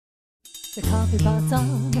The coffee pot's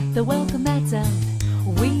on, the welcome mat's out.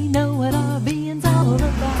 We know what RVing's all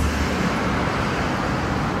about.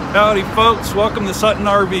 Howdy folks, welcome to Sutton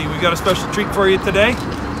RV. We got a special treat for you today.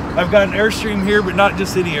 I've got an Airstream here, but not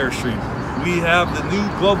just any Airstream. We have the new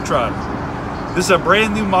Globetrotter. This is a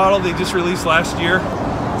brand new model they just released last year.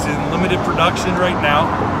 It's in limited production right now.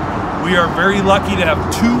 We are very lucky to have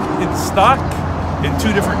two in stock in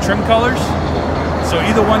two different trim colors. So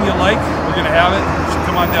either one you like, we're gonna have it. You should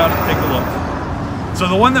come on down and take a look. So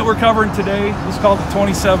the one that we're covering today is called the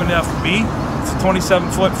 27FB. It's a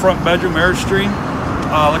 27-foot front bedroom Airstream.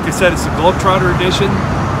 Like I said, it's a Globetrotter edition,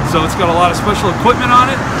 so it's got a lot of special equipment on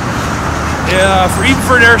it. Even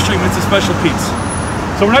for an Airstream, it's a special piece.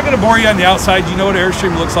 So we're not going to bore you on the outside. You know what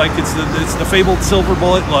Airstream looks like. It's the fabled silver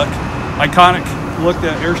bullet look, iconic look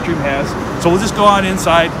that Airstream has. So we'll just go on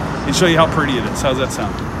inside and show you how pretty it is. How's that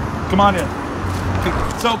sound? Come on in.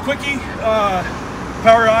 So quickie,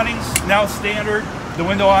 power awnings now standard. The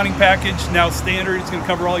window awning package now standard. It's going to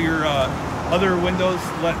cover all your other windows,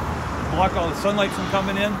 block all the sunlight from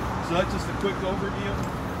coming in. So that's just a quick overview.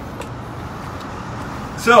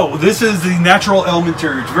 So this is the natural elm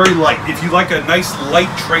interior. It's very light. If you like a nice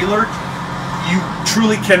light trailer, you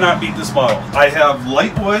truly cannot beat this model. I have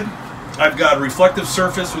light wood. I've got a reflective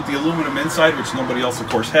surface with the aluminum inside, which nobody else of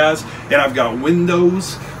course has, and I've got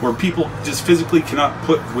windows where people just physically cannot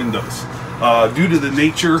put windows. Due to the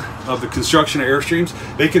nature of the construction of Airstreams,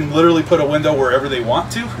 they can literally put a window wherever they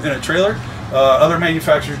want to in a trailer. Other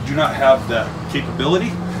manufacturers do not have that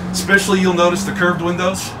capability. Especially, you'll notice the curved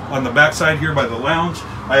windows on the back side here by the lounge.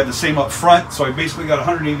 I have the same up front, so I basically got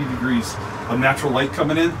 180 degrees of natural light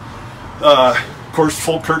coming in. Of course,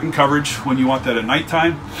 full curtain coverage when you want that at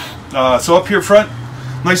nighttime. So up here front,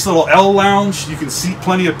 nice little L lounge. You can seat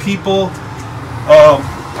plenty of people.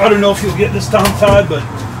 I don't know if you'll get this down, Todd, but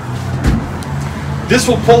this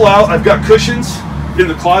will pull out. I've got cushions in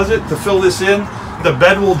the closet to fill this in. The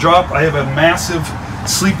bed will drop. I have a massive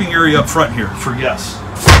sleeping area up front here for guests.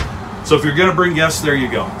 So if you're going to bring guests, there you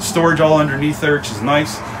go. Storage all underneath there, which is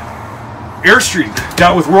nice. Airstream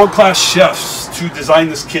got with world-class chefs to design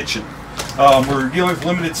this kitchen. We're dealing with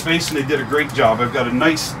limited space, and they did a great job. I've got a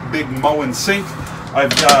nice big Moen sink.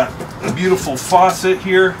 I've got a beautiful faucet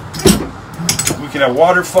here. We can have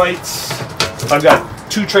water fights. I've got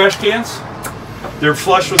 2 trash cans. They're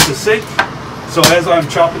flush with the sink. So as I'm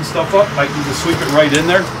chopping stuff up, I can just sweep it right in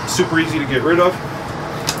there. Super easy to get rid of.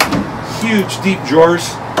 Huge deep drawers.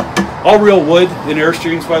 All real wood in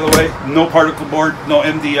Airstreams, by the way. No particle board, no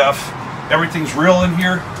MDF. Everything's real in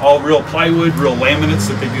here. All real plywood, real laminates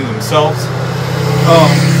that they do themselves.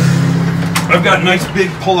 I've got nice big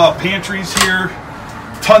pull-out pantries here.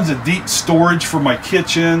 Tons of deep storage for my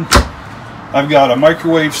kitchen. I've got a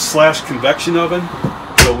microwave / convection oven,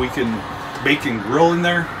 so we can bake and grill in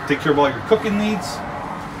there. Take care of all your cooking needs.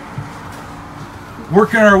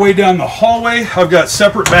 Working our way down the hallway, I've got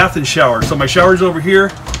separate bath and shower. So my shower's over here.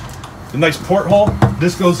 A nice porthole.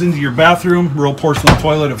 This goes into your bathroom. Real porcelain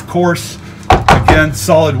toilet, of course. Again,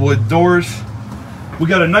 solid wood doors. We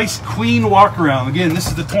got a nice queen walk around. Again, this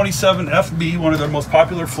is the 27FB, one of their most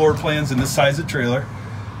popular floor plans in this size of trailer.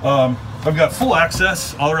 I've got full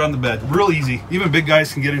access all around the bed. Real easy. Even big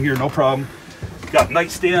guys can get in here, no problem. Got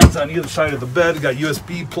nightstands on either side of the bed. Got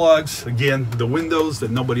USB plugs. Again, the windows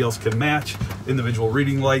that nobody else can match. Individual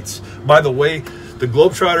reading lights. By the way, the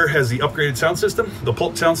Globetrotter has the upgraded sound system, the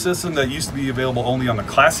Pulp sound system that used to be available only on the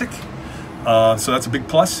Classic. So that's a big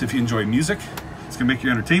plus if you enjoy music. It's gonna make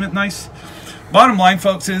your entertainment nice. Bottom line,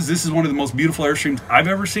 folks, is this is one of the most beautiful Airstreams I've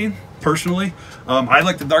ever seen, personally. I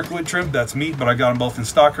like the dark wood trim, that's me, but I got them both in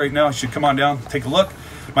stock right now. You should come on down, take a look.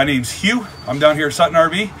 My name's Hugh. I'm down here at Sutton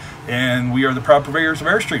RV, and we are the proud purveyors of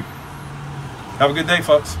Airstream. Have a good day,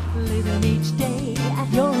 folks. Living each day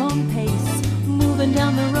at your own pace, moving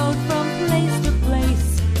down the road from place to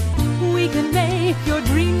place. We can make your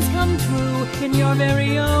dreams come true in your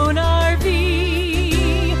very own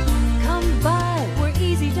RV. Come by, we're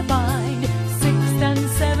easy to find. 6th and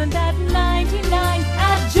 7th at 99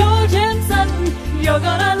 at George and Sutton. You're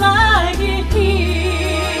gonna